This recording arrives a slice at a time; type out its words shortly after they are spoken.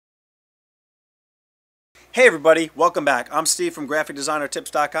Hey everybody, welcome back. I'm Steve from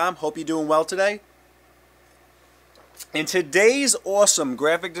GraphicDesignerTips.com. Hope you're doing well today. In today's awesome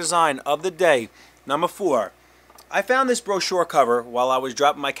graphic design of the day, number 4, I found this brochure cover while I was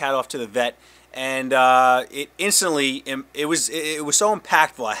dropping my cat off to the vet, and it instantly, it was so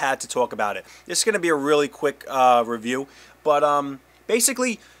impactful I had to talk about it. This is going to be a really quick review, but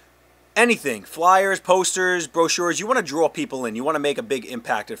basically, anything, flyers, posters, brochures, you want to draw people in. You want to make a big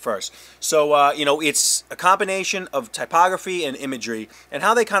impact at first. So, it's a combination of typography and imagery and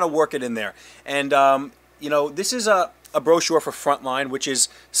how they kind of work it in there. And, this is a brochure for Frontline, which is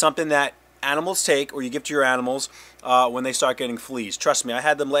something that animals take or you give to your animals when they start getting fleas. Trust me, I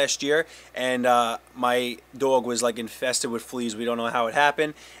had them last year, and my dog was like infested with fleas. We don't know how it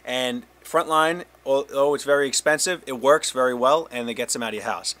happened. And Frontline, although it's very expensive, it works very well, and it gets them out of your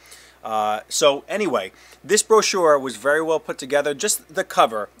house. So anyway, this brochure was very well put together. Just the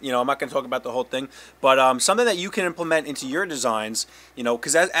cover, I'm not going to talk about the whole thing, but something that you can implement into your designs,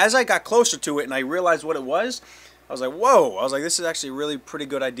 because as I got closer to it and I realized what it was, I was like, whoa, I was like, this is actually a really pretty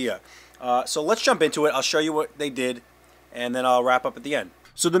good idea. So let's jump into it. I'll show you what they did, and then I'll wrap up at the end.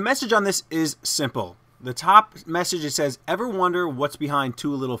 So the message on this is simple. The top message, it says, "Ever wonder what's behind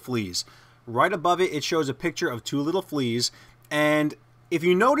two little fleas?" Right above it, it shows a picture of two little fleas, and if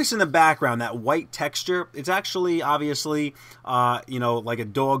you notice in the background that white texture, it's actually obviously, like a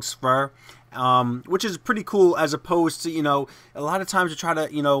dog's fur, which is pretty cool, as opposed to, a lot of times we try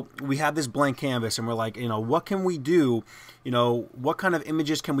to, we have this blank canvas and we're like, what can we do? What kind of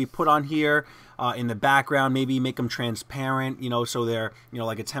images can we put on here in the background? Maybe make them transparent, so they're,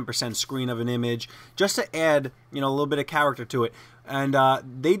 like a 10% screen of an image, just to add, a little bit of character to it. And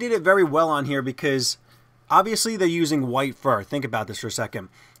they did it very well on here because obviously they're using white fur. Think about this for a second.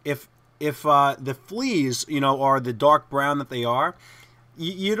 If the fleas, are the dark brown that they are,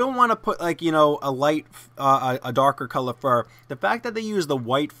 you don't want to put like, a light, a darker color fur. The fact that they use the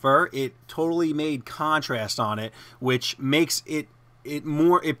white fur, it totally made contrast on it, which makes it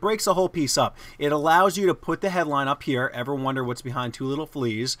breaks the whole piece up. It allows you to put the headline up here, "Ever wonder what's behind two little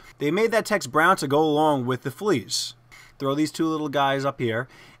fleas?" They made that text brown to go along with the fleas. Throw these two little guys up here,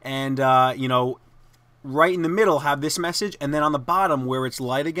 and right in the middle have this message, and then on the bottom where it's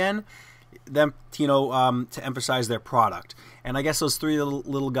light again, them to emphasize their product. And I guess those three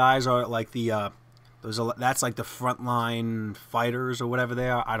little guys are like the that's like the Frontline fighters or whatever they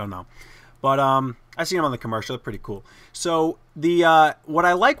are. I don't know, but I seen them on the commercial. They're pretty cool. So the what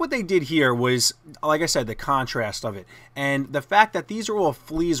I like what they did here was, like I said, the contrast of it, and the fact that these are all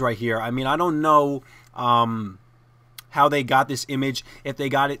fleas right here. I mean, I don't know how they got this image, if they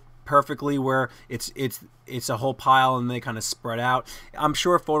got it perfectly where it's a whole pile and they kind of spread out. I'm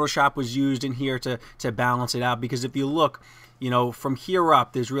sure Photoshop was used in here to balance it out, because if you look, from here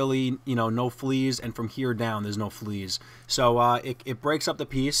up there's really no fleas, and from here down there's no fleas. So it breaks up the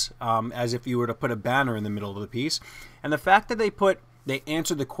piece as if you were to put a banner in the middle of the piece. And the fact that they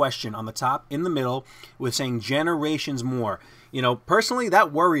answered the question on the top in the middle with saying "generations more," personally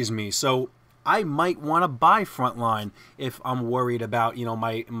that worries me. So I might want to buy Frontline if I'm worried about,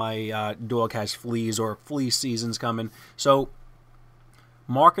 my dog has fleas or flea season's coming. So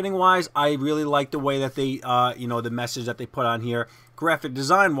marketing-wise, I really like the way that they, the message that they put on here. Graphic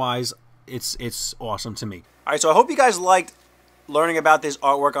design-wise, it's awesome to me. All right, so I hope you guys liked learning about this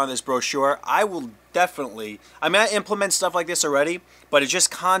artwork on this brochure. I will definitely, I implement stuff like this already, but it just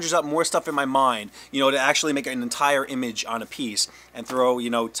conjures up more stuff in my mind, to actually make an entire image on a piece and throw,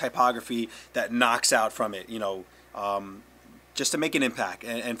 typography that knocks out from it, just to make an impact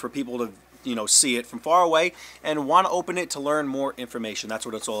and for people to, see it from far away and want to open it to learn more information. That's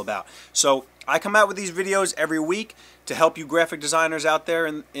what it's all about. So I come out with these videos every week to help you graphic designers out there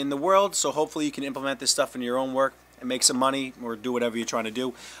in the world, so hopefully you can implement this stuff in your own work and make some money or do whatever you're trying to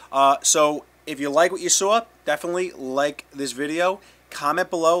do. So if you like what you saw, definitely like this video. Comment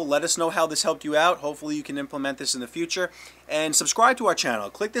below. Let us know how this helped you out. Hopefully you can implement this in the future. And subscribe to our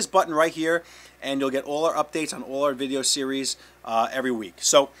channel. Click this button right here and you'll get all our updates on all our video series every week.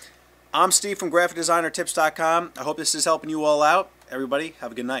 So I'm Steve from GraphicDesignerTips.com. I hope this is helping you all out. Everybody,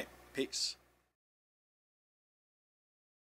 have a good night. Peace.